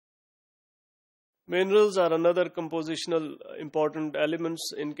Minerals are another compositional important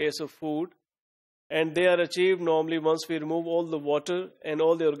elements in case of food, and they are achieved normally once we remove all the water and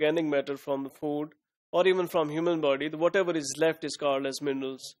all the organic matter from the food or even from human body. Whatever is left is called as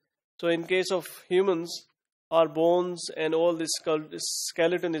minerals. So in case of humans, our bones and all this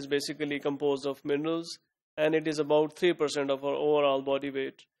skeleton is basically composed of minerals, and it is about 3% of our overall body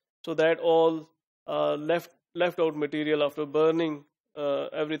weight. So that all left out material after burning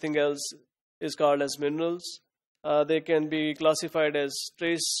everything else is called as minerals. They can be classified as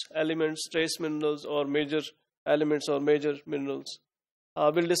trace elements, trace minerals, or major elements or major minerals.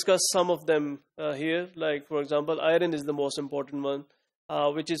 We'll discuss some of them here. Like, for example, iron is the most important one,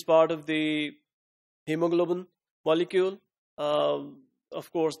 which is part of the hemoglobin molecule.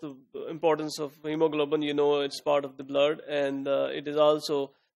 Of course, the importance of hemoglobin, it's part of the blood, and it is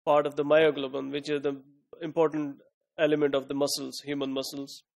also part of the myoglobin, which is the important element of the muscles, human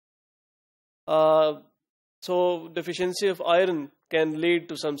muscles. So deficiency of iron can lead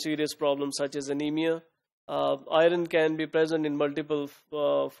to some serious problems such as anemia. Iron can be present in multiple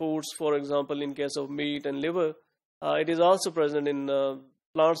foods, for example, in case of meat and liver. It is also present in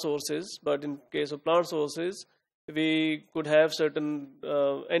plant sources, but in case of plant sources, we could have certain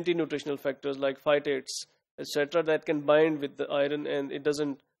anti-nutritional factors like phytates, etc., that can bind with the iron and it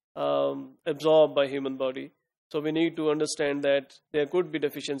doesn't absorb by human body. So we need to understand that there could be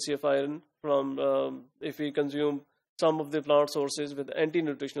deficiency of iron from if we consume some of the plant sources with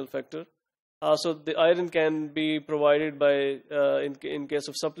anti-nutritional factor. So the iron can be provided by in case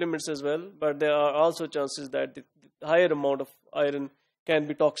of supplements as well, but there are also chances that the higher amount of iron can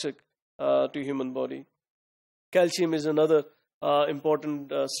be toxic to human body. Calcium is another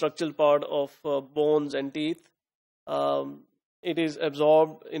important structural part of bones and teeth. It is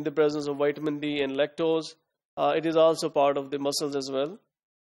absorbed in the presence of vitamin D and lactose. It is also part of the muscles as well.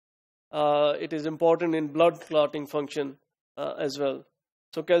 It is important in blood clotting function as well.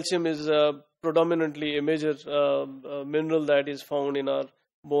 So calcium is predominantly a major mineral that is found in our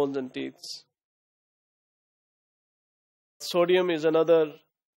bones and teeth. Sodium is another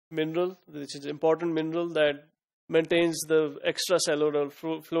mineral, which is an important mineral that maintains the extracellular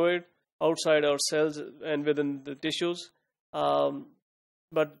fluid outside our cells and within the tissues.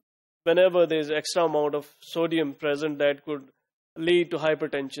 But whenever there is extra amount of sodium present, that could lead to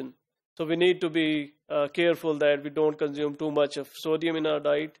hypertension. So we need to be careful that we don't consume too much of sodium in our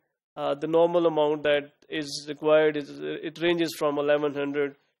diet. The normal amount that is required it ranges from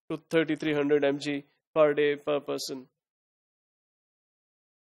 1100 to 3300 mg per day per person.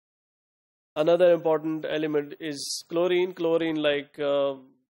 Another important element is chlorine. Chlorine,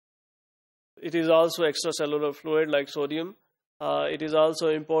 it is also extracellular fluid like sodium. It is also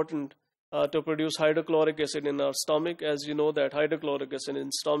important to produce hydrochloric acid in our stomach. As you know that hydrochloric acid in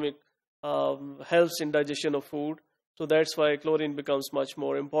stomach helps in digestion of food. So that's why chlorine becomes much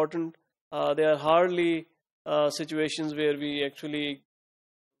more important. There are hardly situations where we actually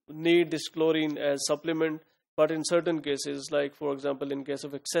need this chlorine as supplement, but in certain cases, like for example in case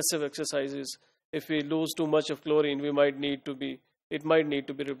of excessive exercises, if we lose too much of chlorine, it might need to be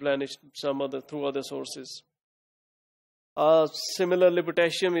replenished through other sources. Similarly,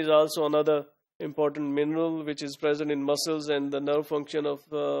 potassium is also another important mineral which is present in muscles, and the nerve function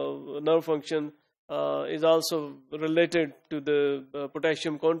is also related to the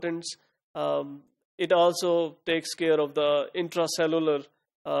potassium contents. It also takes care of the intracellular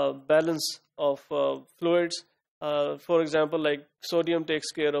balance of fluids. For example, like sodium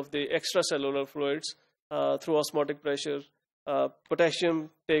takes care of the extracellular fluids through osmotic pressure.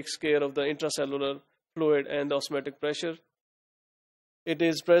 Potassium takes care of the intracellular fluid and osmotic pressure. It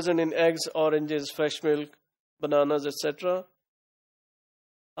is present in eggs, oranges, fresh milk, bananas, etc.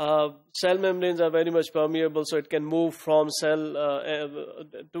 Cell membranes are very much permeable, so it can move from cell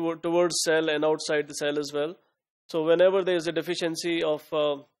towards cell and outside the cell as well. So whenever there is a deficiency of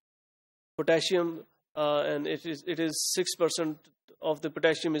potassium, and it is 6% of the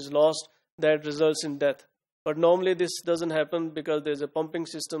potassium is lost, that results in death. But normally this doesn't happen because there's a pumping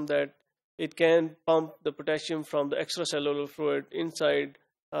system that it can pump the potassium from the extracellular fluid inside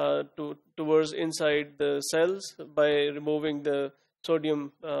towards inside the cells by removing the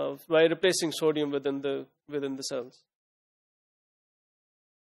sodium, by replacing sodium within the cells.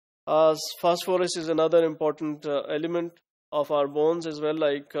 Phosphorus is another important element of our bones as well,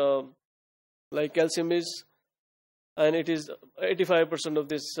 like calcium is, and it is 85% of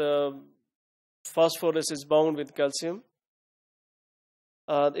this phosphorus is bound with calcium.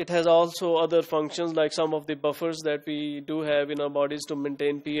 It has also other functions, like some of the buffers that we do have in our bodies to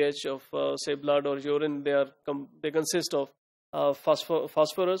maintain pH of say blood or urine. They consist of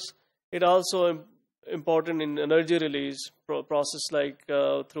phosphorus. It also important in energy release process like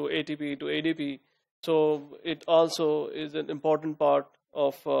through ATP to ADP. So it also is an important part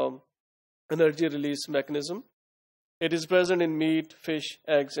of energy release mechanism. It is present in meat, fish,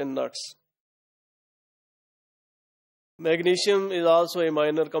 eggs, and nuts. Magnesium is also a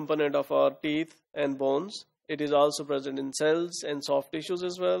minor component of our teeth and bones. It is also present in cells and soft tissues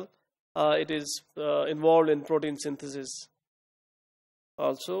as well. It is involved in protein synthesis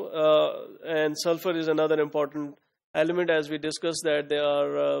also. And sulfur is another important element, as we discussed, that there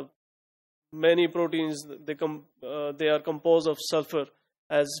are many proteins, they are composed of sulfur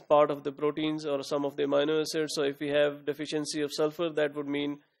as part of the proteins or some of the amino acids. So if we have deficiency of sulfur, that would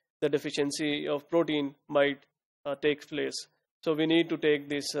mean the deficiency of protein might take place. So we need to take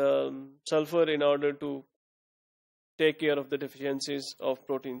this sulfur in order to take care of the deficiencies of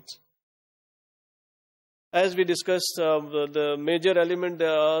proteins. As we discussed, the major element,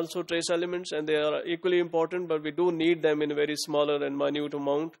 there are also trace elements, and they are equally important, but we do need them in a very smaller and minute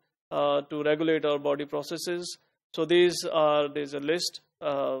amount to regulate our body processes. So there's a list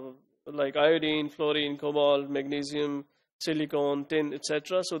like iodine, fluorine, cobalt, magnesium, silicon, tin,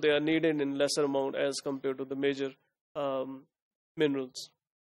 etc. So they are needed in lesser amount as compared to the major minerals.